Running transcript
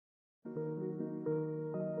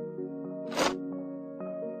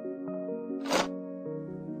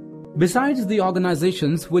Besides the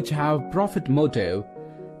organizations which have profit motive,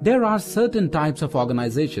 there are certain types of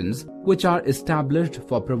organizations which are established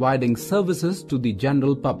for providing services to the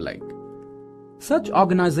general public. Such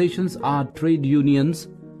organizations are trade unions,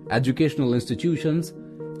 educational institutions,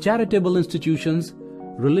 charitable institutions,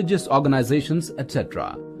 religious organizations,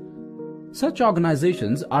 etc. Such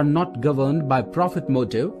organizations are not governed by profit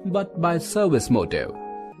motive but by service motive.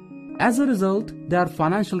 As a result, their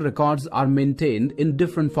financial records are maintained in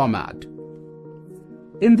different format.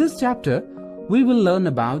 In this chapter, we will learn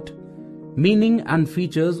about meaning and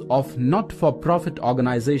features of not-for-profit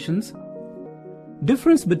organizations,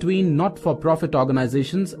 difference between not-for-profit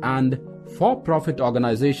organizations and for-profit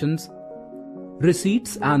organizations,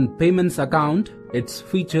 receipts and payments account, its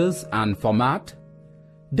features and format,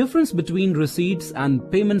 difference between receipts and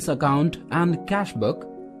payments account and cash book,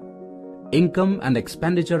 income and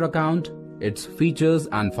expenditure account, its features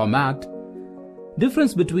and format,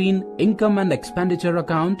 difference between income and expenditure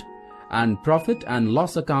account and profit and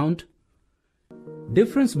loss account,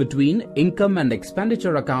 difference between income and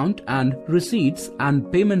expenditure account and receipts and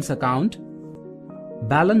payments account,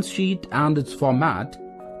 balance sheet and its format,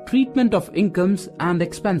 treatment of incomes and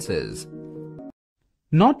expenses.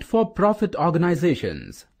 Not-for-profit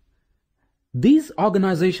organizations. These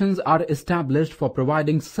organizations are established for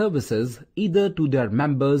providing services either to their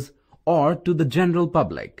members or to the general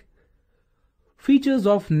public. Features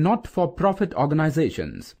of not-for-profit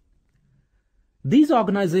organizations. These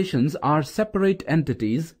organizations are separate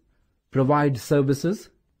entities, provide services,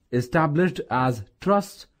 established as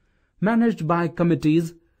trusts, managed by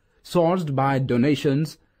committees, sourced by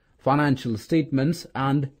donations, financial statements,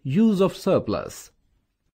 and use of surplus.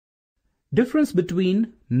 Difference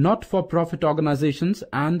between not-for-profit organizations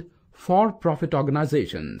and for-profit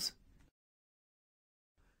organizations.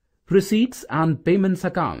 Receipts and payments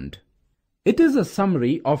account. It is a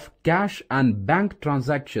summary of cash and bank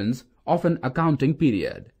transactions of an accounting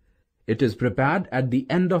period. It is prepared at the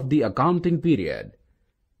end of the accounting period.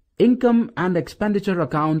 Income and expenditure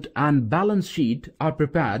account and balance sheet are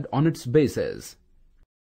prepared on its basis.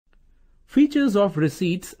 Features of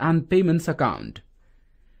receipts and payments account.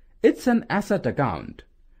 It's an asset account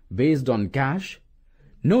based on cash,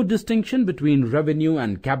 no distinction between revenue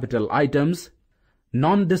and capital items,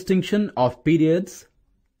 non-distinction of periods,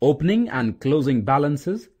 opening and closing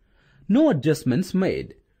balances, no adjustments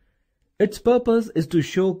made. Its purpose is to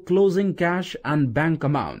show closing cash and bank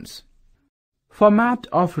amounts. Format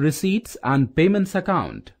of receipts and payments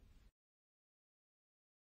account.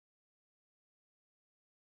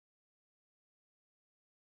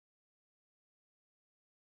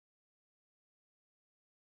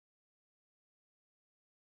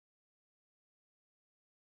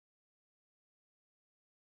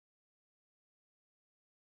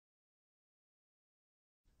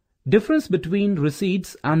 Difference between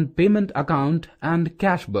receipts and payment account and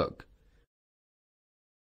cash book.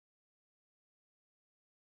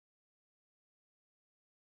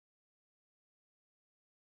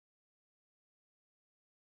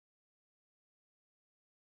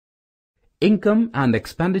 Income and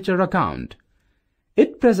expenditure account.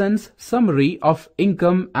 It presents summary of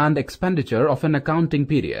income and expenditure of an accounting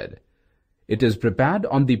period. It is prepared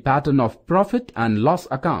on the pattern of profit and loss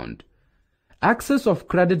account. Access of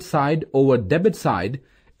credit side over debit side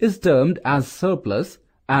is termed as surplus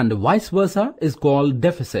and vice versa is called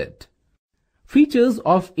deficit. Features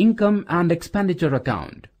of income and expenditure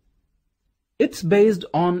account. It's based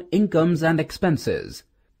on incomes and expenses.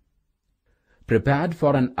 Prepared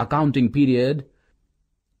for an accounting period.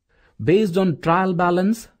 Based on trial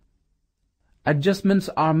balance.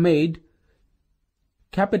 Adjustments are made.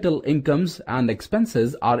 Capital incomes and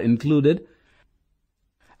expenses are included.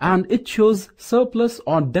 And it shows surplus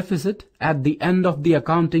or deficit at the end of the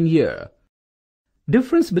accounting year.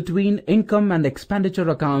 Difference between income and expenditure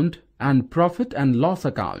account and profit and loss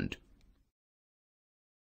account.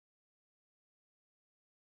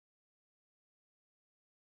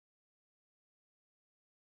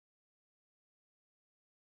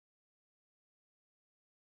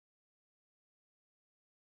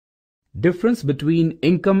 Difference between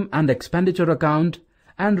income and expenditure account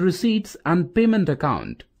and receipts and payment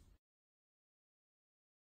account.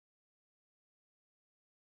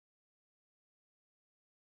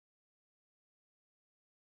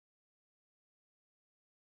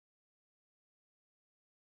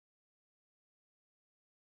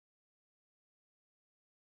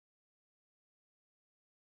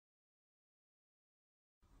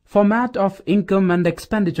 Format of income and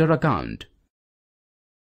expenditure account.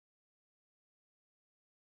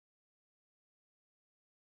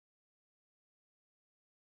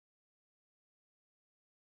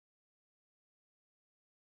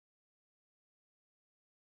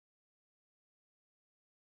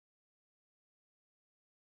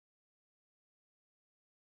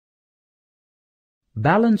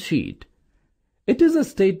 Balance sheet. It is a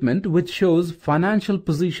statement which shows financial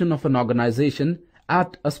position of an organization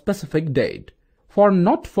at a specific date. For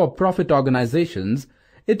not-for-profit organizations,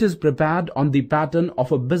 it is prepared on the pattern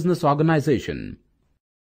of a business organization.